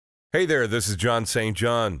Hey there, this is John St.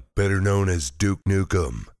 John, better known as Duke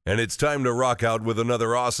Nukem, and it's time to rock out with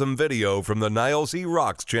another awesome video from the Nilesy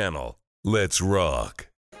Rocks channel. Let's rock.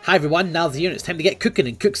 Hi everyone, Nilesy here, and it's time to get cooking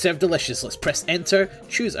and cook serve delicious. Let's press enter,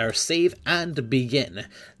 choose our save, and begin.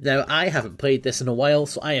 Now, I haven't played this in a while,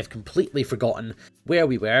 so I have completely forgotten where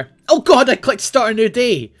we were. Oh god, I clicked start a new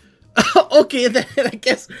day! Okay, then I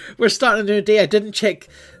guess we're starting a new day. I didn't check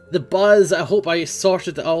the buzz. I hope I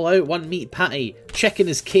sorted it all out. One meat patty. Chicken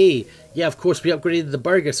is K. Yeah, of course, we upgraded the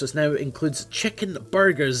burger, so it now includes chicken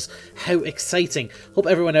burgers. How exciting. Hope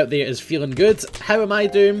everyone out there is feeling good. How am I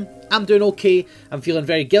doing? I'm doing okay. I'm feeling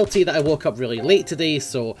very guilty that I woke up really late today,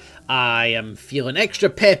 so I am feeling extra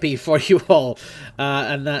peppy for you all.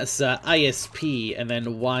 And that's ISP and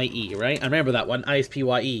then YE, right? I remember that one,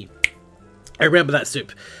 ISPYE. I remember that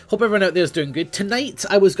soup. Hope everyone out there is doing good. Tonight,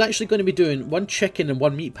 I was actually going to be doing one chicken and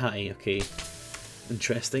one meat patty. Okay,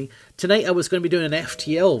 interesting. Tonight, I was going to be doing an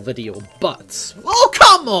FTL video, but... Oh,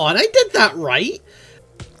 come on! I did that right!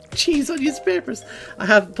 Cheese, onions, peppers. I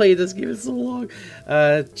haven't played this game in so long.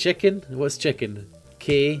 Chicken. What's chicken?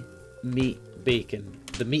 K, meat, bacon.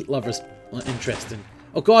 The meat lovers. Interesting.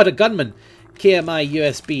 Oh god, a gunman. KMI,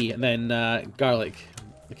 USB, and then garlic.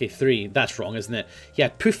 Okay, 3. That's wrong, isn't it? He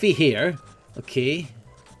had poofy hair. Okay,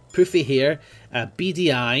 poofy hair,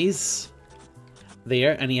 beady eyes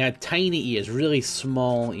there, and he had tiny ears, really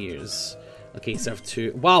small ears. Okay, serve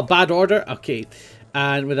 2. Wow, bad order. Okay,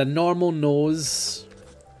 and with a normal nose,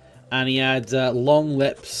 and he had long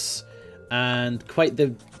lips and quite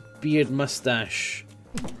the beard mustache.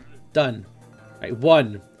 Done. Right,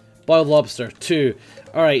 1 boiled lobster. 2.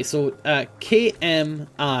 All right, so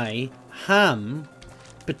KMI, ham,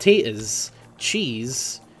 potatoes,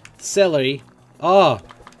 cheese, celery,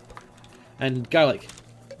 and garlic.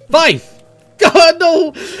 5! God,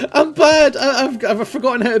 no! I'm bad! I've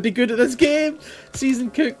forgotten how to be good at this game!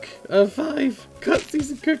 Seasoned cook, 5. Cut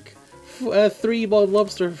seasoned cook, 3 boiled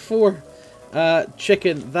lobster, 4.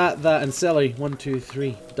 Chicken, that, and celery. 1, 2,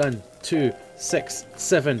 3. Done. 2, 6,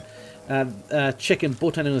 7. Chicken,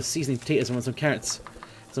 botany with seasoning potatoes, and some carrots.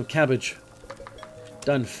 Some cabbage.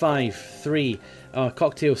 Done. 5, 3.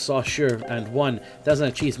 Cocktail sauce, sure, and 1. Doesn't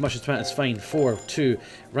have cheese, mushrooms, tomatoes, fine. 4, 2.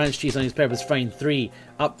 Ranch cheese, onions, peppers, fine. 3.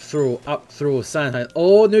 Up throw, sand.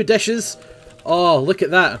 Oh, new dishes! Oh, look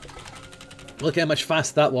at that. Look how much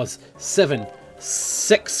fast that was. 7.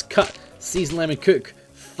 6. Cut, seasoned lemon cook.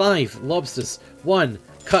 5. Lobsters. 1.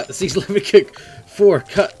 Cut, seasoned lemon cook. 4.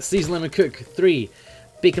 Cut, seasoned lemon cook. 3.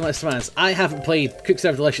 Bacon lettuce tomatoes. I haven't played Cook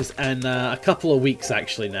Serve Delicious in a couple of weeks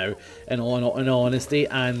actually now, in all honesty,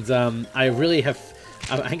 and I really have,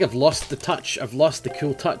 I think I've lost the touch, I've lost the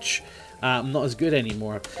cool touch. I'm not as good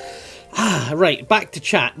anymore. Right, back to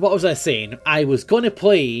chat. What was I saying? I was going to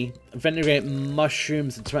play vinaigrette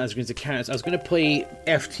mushrooms and tomatoes, greens and carrots. I was going to play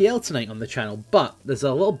FTL tonight on the channel, but there's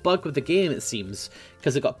a little bug with the game it seems,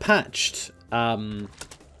 because it got patched.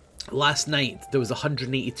 Last night there was a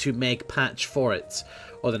 182 meg patch for it,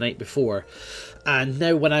 or the night before, and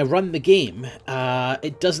now when I run the game,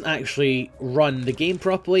 it doesn't actually run the game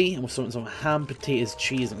properly. And we're some ham, potatoes,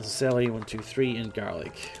 cheese, and celery, 1, 2, 3, and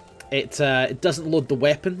garlic. It doesn't load the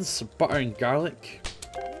weapons, butter and garlic.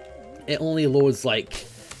 It only loads like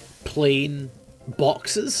plain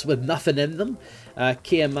boxes with nothing in them.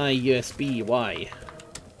 KMI USB Y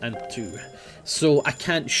and 2. So I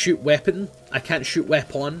can't shoot weapon. I can't shoot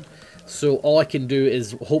weapon. So all I can do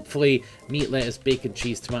is hopefully meat, lettuce, bacon,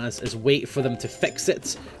 cheese, tomatoes, is wait for them to fix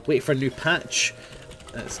it. Wait for a new patch.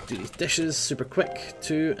 Let's do these dishes super quick.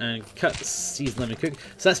 2 and cut, seasoned lemon cook.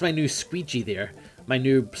 So that's my new squeegee there. My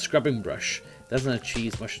new scrubbing brush. Doesn't have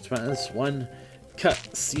cheese, mushrooms, tomatoes. 1 cut,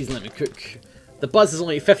 seasoned lemon cook. The buzz is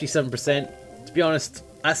only 57%. To be honest,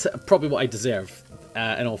 that's probably what I deserve.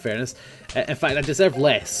 In all fairness, in fact, I deserve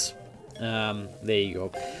less. There you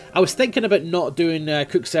go. I was thinking about not doing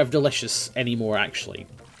Cook Serve Delicious anymore, actually.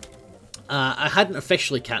 I hadn't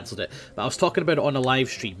officially cancelled it, but I was talking about it on a live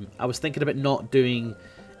stream. I was thinking about not doing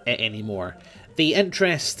it anymore. The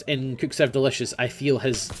interest in Cook Serve Delicious, I feel,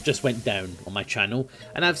 has just went down on my channel,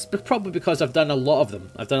 and that's probably because I've done a lot of them.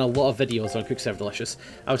 I've done a lot of videos on Cook Serve Delicious.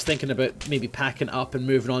 I was thinking about maybe packing up and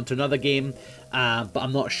moving on to another game, but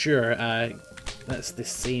I'm not sure. That's the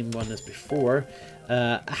same one as before.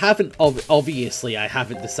 I haven't, obviously I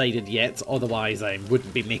haven't decided yet, otherwise I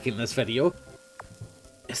wouldn't be making this video.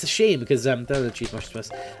 It's a shame because the cheese mushrooms.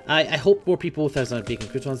 I hope more people with bacon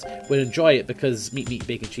croutons would enjoy it because meat,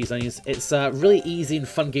 bacon, cheese, onions. It's a really easy and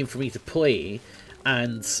fun game for me to play,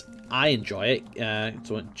 and I enjoy it.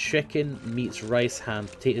 So chicken, meats, rice, ham,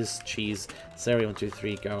 potatoes, cheese, celery, 1, 2,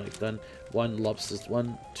 3, garlic, done. 1, lobsters,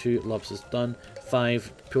 1, 2, lobsters, done.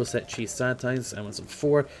 5, pool set cheese sanitize. I want some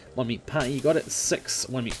 4, 1 meat patty, you got it. 6,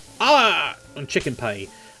 1 meat, and chicken patty.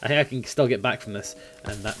 I think I can still get back from this.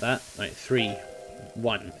 And that. Right, 3,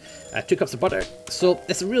 1. 2 cups of butter. So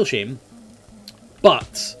it's a real shame,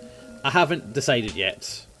 but I haven't decided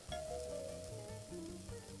yet.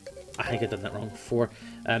 I think I've done that wrong. 4,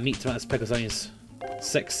 meat, tomatoes, pickles, onions.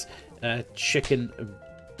 6, chicken,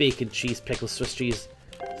 bacon, cheese, pickles, Swiss cheese.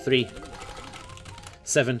 3,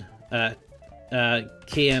 7,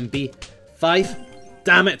 KMB. 5,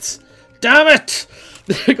 damn it! Damn it!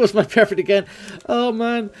 There goes my perfect again. Oh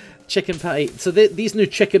man, chicken patty. So these new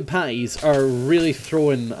chicken patties are really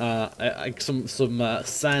throwing some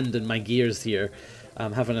sand in my gears here.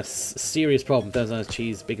 I'm having a serious problem. 1,000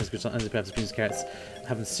 cheese, bacon, screws, onions, peppers, beans, carrots.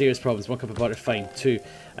 Having serious problems. 1 cup of butter, fine. 2,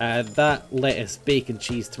 that lettuce, bacon,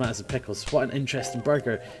 cheese, tomatoes, and pickles. What an interesting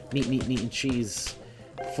burger. Meat, and cheese.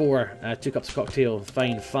 4, 2 cups of cocktail,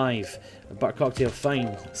 fine. 5, butter cocktail,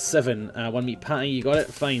 fine. 7, 1 meat patty, you got it,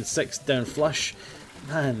 fine. 6, down flush.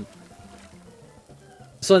 Man.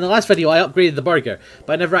 So in the last video, I upgraded the burger,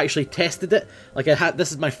 but I never actually tested it. Like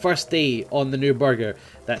this is my first day on the new burger.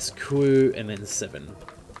 That's Q and then 7.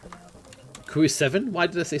 Q7? Why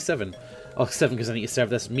did I say 7? Oh, 7 because I need to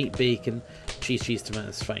serve this. Meat, bacon, cheese,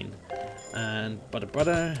 tomatoes, fine. And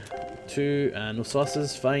butter. 2, no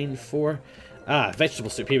sauces, fine. 4,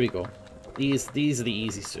 vegetable soup, here we go. These are the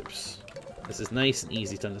easy soups. This is nice and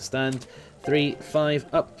easy to understand. 3,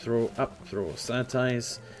 5, up, throw,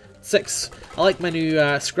 sanitize. 6, I like my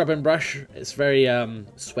new scrubbing brush. It's very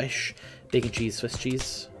swish. Bacon, cheese, Swiss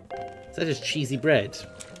cheese. Is that just cheesy bread?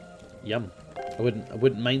 Yum. I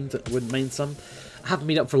wouldn't mind some. I haven't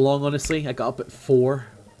been up for long, honestly. I got up at 4.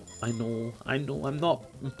 I know. I'm not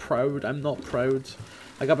proud.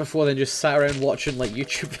 I got up before then just sat around watching like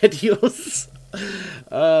YouTube videos.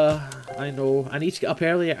 I know. I need to get up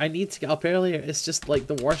earlier. It's just like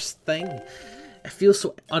the worst thing. I feel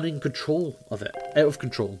so in control of it. Out of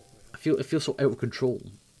control. It feels so out of control.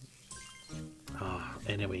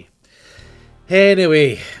 Anyway,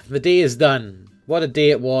 the day is done. What a day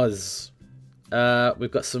it was. We've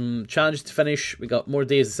got some challenges to finish. We got more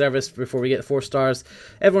days of service before we get the 4 stars.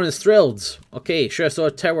 Everyone is thrilled. Okay, sure, so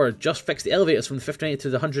tower just fixed the elevators from the 59th to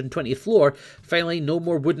the 120th floor. Finally, no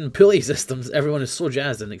more wooden pulley systems. Everyone is so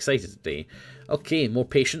jazzed and excited today. Okay, more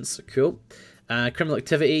patience. Cool. Criminal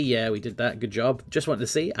activity. Yeah, we did that. Good job. Just wanted to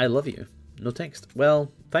say I love you. No text.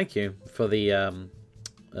 Well, thank you for the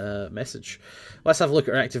message. Let's have a look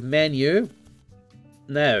at our active menu.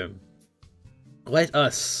 Now, let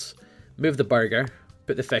us move the burger.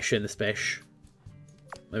 Put the fish in the spish.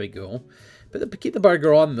 There we go. Keep the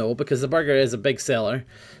burger on though, because the burger is a big seller.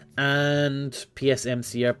 And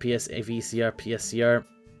PSMCR, PSAVCR, PSCR.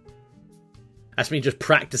 That's me just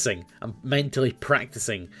practicing. I'm mentally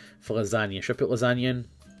practicing for lasagna. Should I put lasagna in?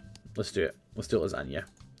 Let's do it. Let's do lasagna.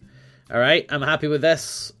 Alright, I'm happy with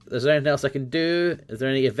this. Is there anything else I can do? Is there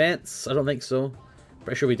any events? I don't think so.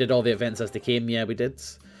 Pretty sure we did all the events as they came. Yeah, we did.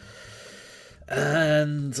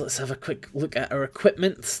 And let's have a quick look at our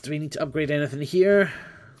equipment. Do we need to upgrade anything here?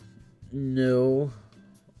 No.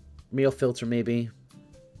 Meal filter maybe.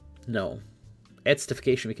 No.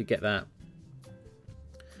 Edification, we could get that.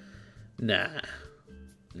 Nah.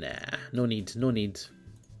 No need.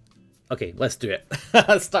 Okay, let's do it.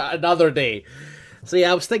 Start another day. So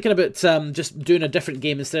yeah, I was thinking about just doing a different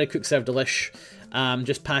game instead of Cook Serve Delish.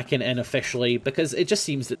 Just packing in officially, because it just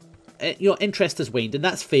seems that interest has waned, and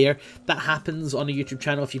that's fair. That happens on a YouTube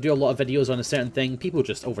channel. If you do a lot of videos on a certain thing, people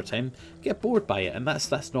just over time get bored by it, and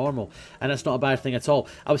that's normal, and that's not a bad thing at all.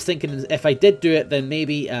 I was thinking if I did do it, then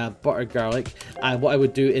maybe butter garlic. What I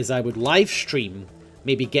would do is I would live stream,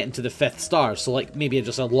 maybe getting to the 5th star. So like maybe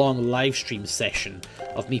just a long live stream session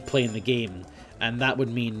of me playing the game, and that would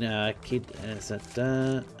mean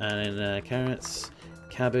carrots.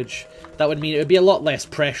 Cabbage. That would mean it would be a lot less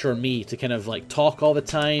pressure on me to kind of like talk all the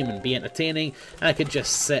time and be entertaining. And I could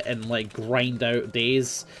just sit and like grind out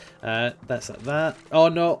days. That's like that. Oh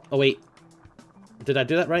no. Oh wait. Did I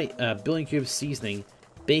do that right? Billion cubes, seasoning,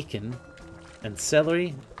 bacon, and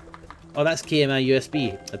celery. Oh, that's KMI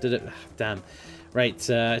USB. I did it. Damn. Right.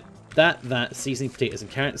 That seasoning, potatoes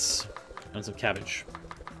and carrots, and some cabbage.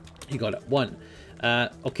 You got it. 1.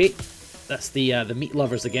 Okay. That's the meat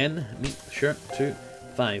lovers again. Meat. Sure. 2.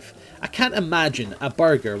 5. I can't imagine a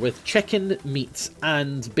burger with chicken, meat,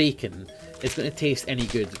 and bacon is going to taste any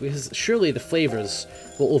good, because surely the flavours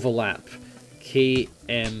will overlap.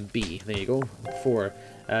 KMB. There you go. 4.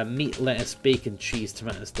 Meat, lettuce, bacon, cheese,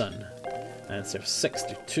 tomatoes, done. and serve 6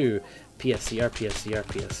 to 2. PSCR, PSCR,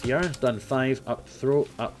 PSCR. Done 5. Up, throw,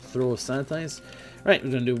 sanitize. Right,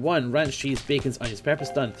 we're going to do 1. Ranch cheese, bacon, onions,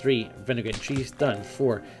 peppers. Done 3. Vinaigrette and cheese. Done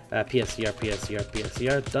 4. PSCR, PSCR,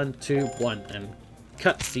 PSCR. Done 2. 1. And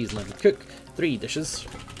cut, season, and cook. 3 dishes.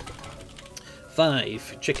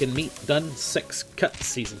 5. Chicken meat. Done. 6. Cut,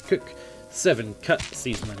 season, cook. 7. Cut,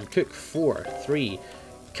 season, and cook. 4. 3.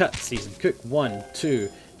 Cut, season, cook. 1. 2.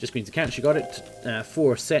 Just going to catch. You got it.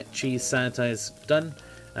 4. Set, cheese, sanitize. Done.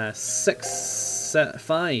 6.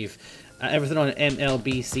 5. Everything on it.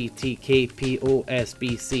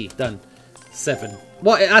 MLBCTKPOSBC. Done. 7.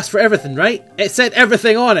 What? It asked for everything, right? It said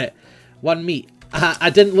everything on it. 1 meat.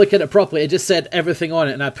 I didn't look at it properly. It just said everything on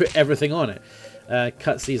it, and I put everything on it.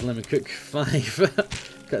 Cut, season, lemon, cook.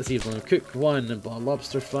 5. Cut, season, lemon, cook. 1. Boiled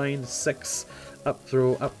lobster, fine. 6. Up,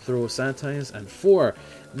 throw, sanitize. And 4.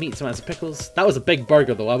 Meat, tomatoes, and pickles. That was a big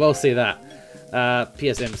burger, though. I will say that.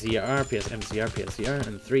 PSMCR, PSMCR, PSCR.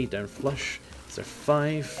 And 3. Down flush. So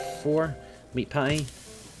 5, 4, meat patty.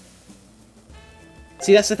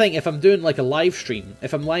 See, that's the thing, if I'm doing like a live stream,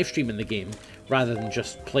 if I'm live streaming the game, rather than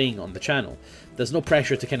just playing on the channel, there's no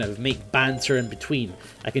pressure to kind of make banter in between.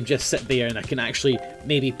 I can just sit there and I can actually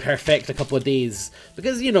maybe perfect a couple of days.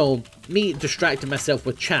 Because, you know, me distracting myself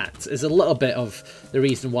with chat is a little bit of the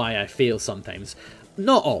reason why I fail sometimes.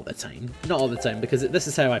 Not all the time, because this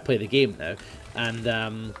is how I play the game now.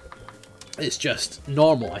 And, it's just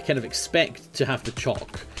normal. I kind of expect to have to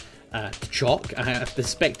talk. I have to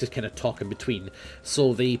expect to kind of talk in between.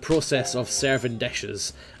 So the process of serving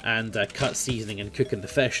dishes and cut, seasoning, and cooking the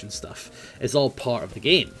fish and stuff is all part of the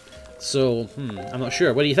game. So, I'm not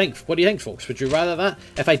sure. What do you think? What do you think, folks? Would you rather that?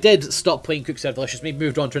 If I did stop playing Cook Serve Delicious, maybe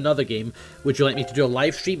moved on to another game, would you like me to do a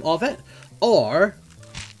live stream of it? Or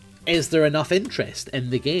is there enough interest in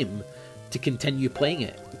the game to continue playing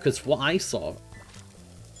it? Because what I saw,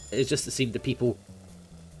 it's just it seemed that people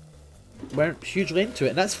weren't hugely into it,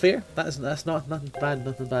 and that's fair. That's not nothing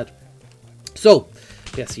bad. So,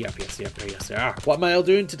 PSCR. What am I all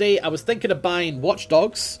doing today? I was thinking of buying Watch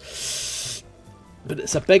Dogs, but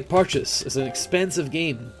it's a big purchase. It's an expensive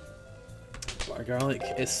game. Garlic,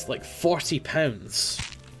 it's like £40.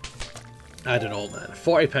 I don't know, man. A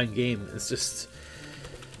 £40 game. It's just.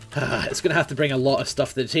 It's going to have to bring a lot of stuff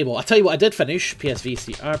to the table. I'll tell you what I did finish.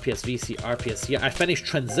 PSVCR. I finished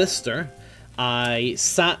Transistor. I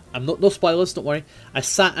sat... no spoilers, don't worry. I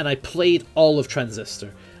sat and I played all of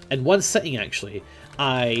Transistor. In one sitting, actually.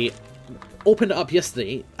 I opened it up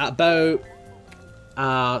yesterday at about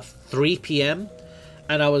 3 PM.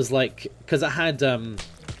 And I was like... Because I had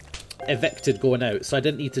evicted going out, so I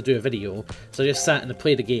didn't need to do a video. So I just sat and I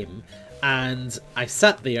played a game. And I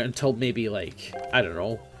sat there until maybe, like, I don't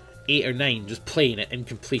know, 8 or 9, just playing it in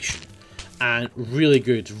completion, and really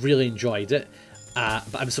good, really enjoyed it.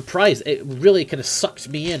 But I'm surprised, it really kind of sucked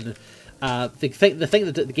me in. The thing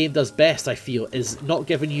that the game does best, I feel, is not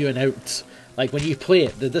giving you an out. Like when you play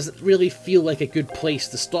it, there doesn't really feel like a good place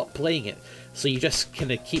to stop playing it, so you just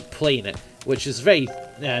kind of keep playing it, which is very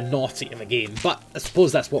naughty of a game. But I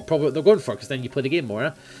suppose that's probably what they're going for, because then you play the game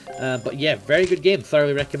more. But yeah, very good game,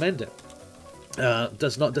 thoroughly recommend it.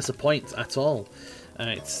 Does not disappoint at all.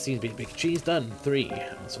 It seems to be bacon cheese, done. 3.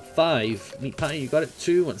 So 5. Meat patty, you got it.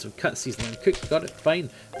 2. Want some cut, season, and cook, you got it. Fine.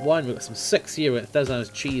 1. We've got some 6 here with 1,000 ounce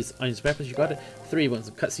cheese, onions, peppers, you got it. 3. Want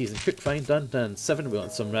some cut, season, cook, fine, done. Done. 7. We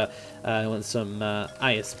want some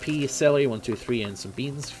ISP, celery, 1, 2, 3, and some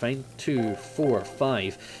beans, fine. 2, 4,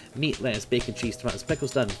 5. Meat, lettuce, bacon, cheese, tomatoes,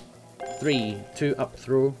 pickles, done. 3. 2. Up,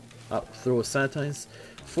 throw, sanitize.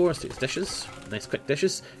 4, 6 dishes, nice quick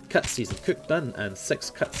dishes. Cut, season, cook, done. And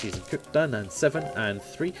 6, cut, season, cook, done. And 7, and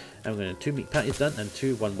 3. And we're going to do 2 meat patties, done. And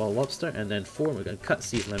 2, 1 wild lobster. And then 4, we're going to cut,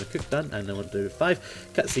 season, lemon, cook, done. And then we'll do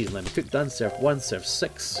 5, cut, season, lemon, cook, done. Serve 1, serve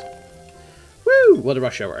 6. Woo! What a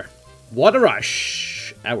rush hour. What a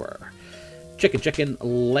rush hour. Chicken,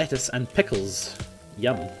 lettuce, and pickles.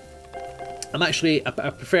 Yum. I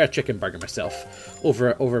prefer a chicken burger myself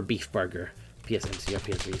over a beef burger. PSMCR,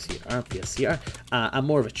 PSVCR. I'm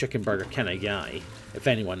more of a chicken burger kind of guy. If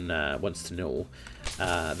anyone wants to know,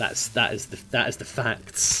 that is the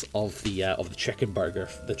facts of the chicken burger.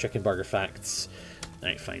 The chicken burger facts.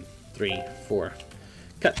 Alright, fine. 3, 4.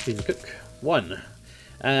 Cut, season, cook. 1.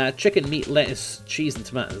 Chicken, meat, lettuce, cheese, and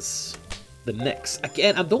tomatoes. The mix.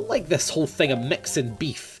 Again, I don't like this whole thing of mixing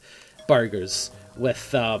beef burgers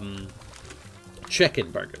with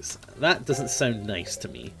chicken burgers. That doesn't sound nice to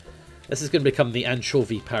me. This is going to become the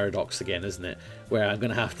anchovy paradox again, isn't it? Where I'm going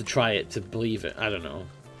to have to try it to believe it. I don't know.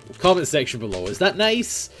 Comment section below. Is that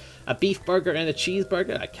nice? A beef burger and a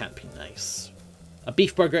cheeseburger? That can't be nice. A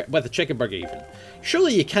beef burger with a chicken burger even.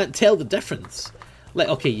 Surely you can't tell the difference. Like,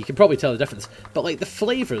 okay, you can probably tell the difference, but like the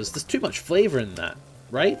flavors, there's too much flavor in that,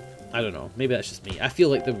 right? I don't know, maybe that's just me. I feel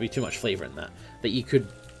like there would be too much flavor in that you could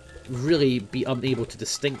really be unable to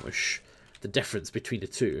distinguish the difference between the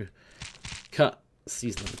two. Cut,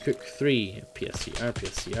 season and cook, 3, PSCR,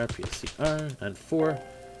 PSCR, PSCR, and 4.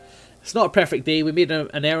 It's not a perfect day. We made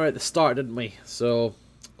an error at the start, didn't we? So,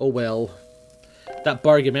 oh well. That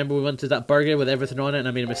burger, remember we went to that burger with everything on it and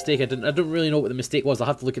I made a mistake? I don't really know what the mistake was. I'll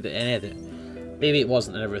have to look at the edit. Maybe it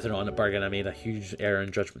wasn't everything on the burger and I made a huge error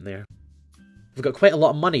in judgment there. We've got quite a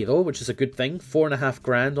lot of money though, which is a good thing. 4.5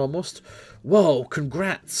 grand almost. Whoa,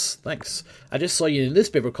 congrats. Thanks. I just saw you in the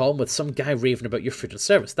newspaper column with some guy raving about your food and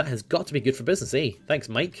service. That has got to be good for business, eh? Thanks,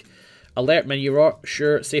 Mike. Alert menu raw.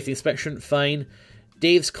 Sure. Safety inspection. Fine.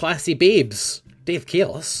 Dave's Classy Babes. Dave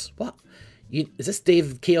Chaos? What? Is this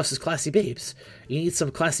Dave Chaos's Classy Babes? You need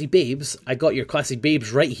some Classy Babes? I got your Classy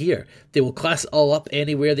Babes right here. They will class it all up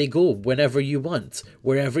anywhere they go, whenever you want,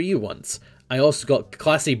 wherever you want. I also got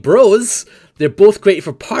Classy Bros. They're both great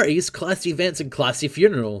for parties, classy events, and classy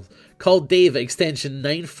funerals. Call Dave at extension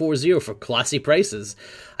 940 for classy prices.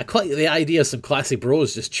 I quite like the idea of some Classy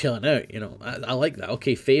Bros just chilling out, you know. I like that.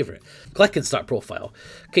 Okay, favourite. Click and start profile.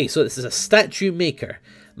 Okay, so this is a statue maker.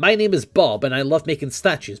 My name is Bob and I love making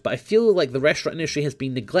statues, but I feel like the restaurant industry has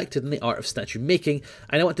been neglected in the art of statue making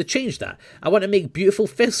and I want to change that. I want to make beautiful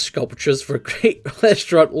fish sculptures for great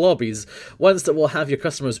restaurant lobbies, ones that will have your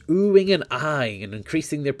customers oohing and eyeing and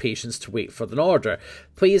increasing their patience to wait for an order.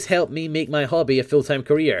 Please help me make my hobby a full-time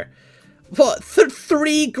career. What?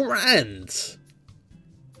 3 grand?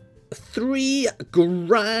 3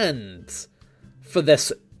 grand for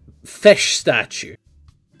this fish statue?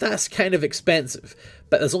 That's kind of expensive,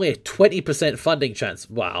 but there's only a 20% funding chance.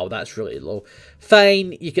 Wow, that's really low.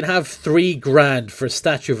 Fine, you can have 3 grand for a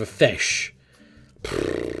statue of a fish.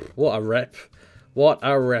 What a rip. What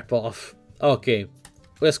a rip-off. Okay,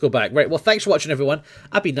 let's go back. Right, well, thanks for watching, everyone.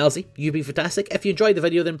 I've been Nilesy. You've been fantastic. If you enjoyed the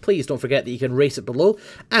video, then please don't forget that you can rate it below,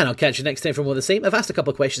 and I'll catch you next time for more of the same. I've asked a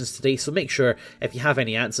couple of questions today, so make sure if you have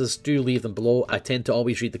any answers, do leave them below. I tend to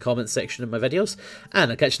always read the comments section of my videos,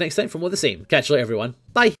 and I'll catch you next time for more of the same. Catch you later, everyone.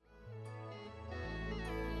 Bye.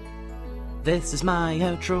 This is my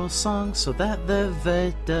outro song so that the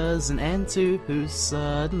vid doesn't end too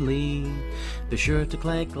suddenly. Be sure to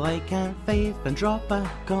click like and fave and drop a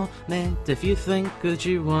comment if you think that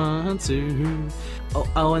you want to.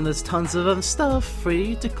 Oh, and there's tons of other stuff for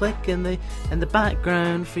you to click in the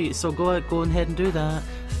background for you, so go ahead and do that.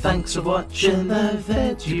 Thanks for watching the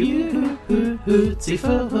vid, you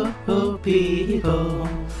beautiful people.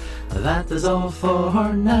 That is all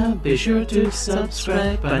for now. Be sure to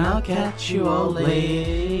subscribe and I'll catch you all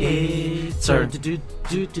later.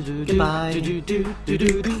 Goodbye.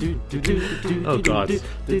 Oh god.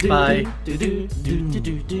 Bye.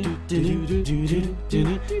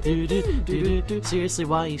 Seriously,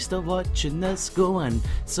 why are you still watching this? Go and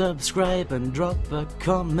subscribe and drop a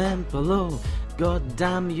comment below. God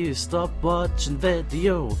damn you, stop watching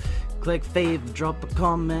video. Click fave, drop a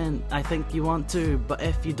comment, I think you want to, but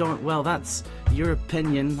if you don't, well, that's your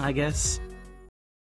opinion, I guess.